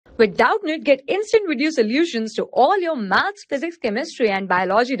With Doubtnut, get instant video solutions to all your maths, physics, chemistry, and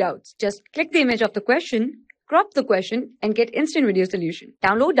biology doubts. Just click the image of the question, crop the question, and get instant video solution.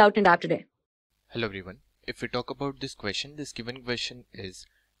 Download Doubtnut app today. Hello everyone. If we talk about this given question is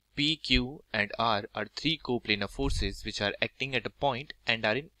P, Q and R are three coplanar forces which are acting at a point and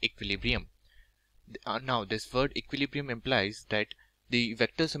are in equilibrium. Now this word equilibrium implies that the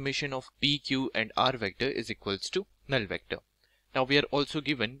vector summation of P, Q and R vector is equals to null vector. Now we are also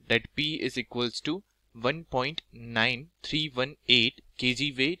given that P is equals to 1.9318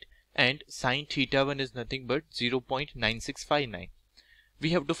 kg weight and sine theta 1 is nothing but 0.9659. We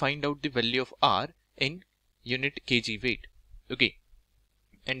have to find out the value of R in unit kg weight. Okay,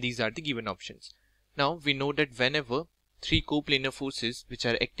 and these are the given options. Now we know that whenever three coplanar forces which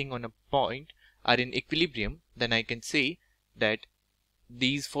are acting on a point are in equilibrium, then I can say that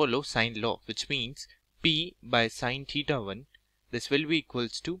these follow sine law, which means P by sine theta 1, this will be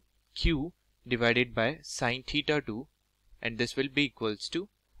equals to Q divided by sine theta 2, and this will be equals to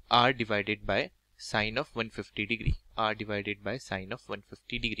R divided by sine of 150 degree. R divided by sine of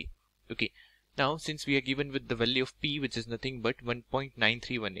 150 degree. Okay. Now since we are given with the value of P, which is nothing but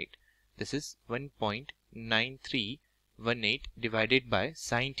 1.9318, this is 1.9318 divided by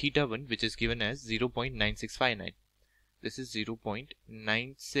sine theta 1, which is given as 0.9659. This is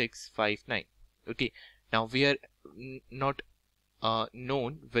 0.9659. Okay. Now we are not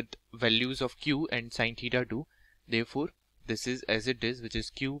known with values of Q and sine theta 2. Therefore, this is as it is, which is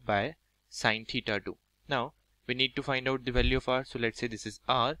Q by sine theta 2. Now we need to find out the value of R. So let's say this is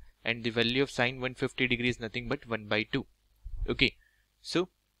R, and the value of sine 150 degree is nothing but 1 by 2. Okay. So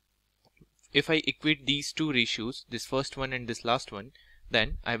if I equate these two ratios, this first one and this last one,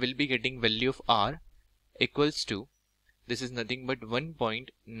 then I will be getting value of R equals to, this is nothing but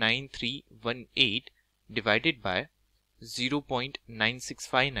 1.9318 divided by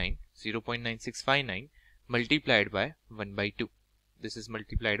 0.9659 multiplied by 1 by 2. This is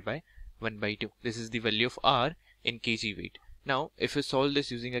multiplied by 1 by 2. This is the value of R in kg weight. Now if you solve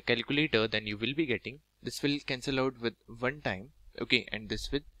this using a calculator, then you will be getting, this will cancel out with 1 time, okay, and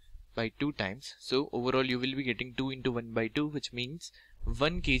this with by 2 times. So overall you will be getting 2 into 1 by 2, which means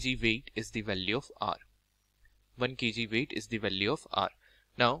 1 kg weight is the value of R. 1 kg weight is the value of R.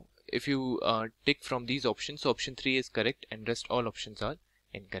 Now if you tick from these options, so option 3 is correct and rest all options are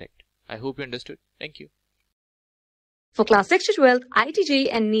incorrect. I hope you understood. Thank you. For class 6 to 12, IIT JEE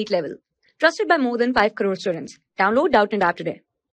and NEET level. Trusted by more than 5 crore students. Download Doubtnut app today.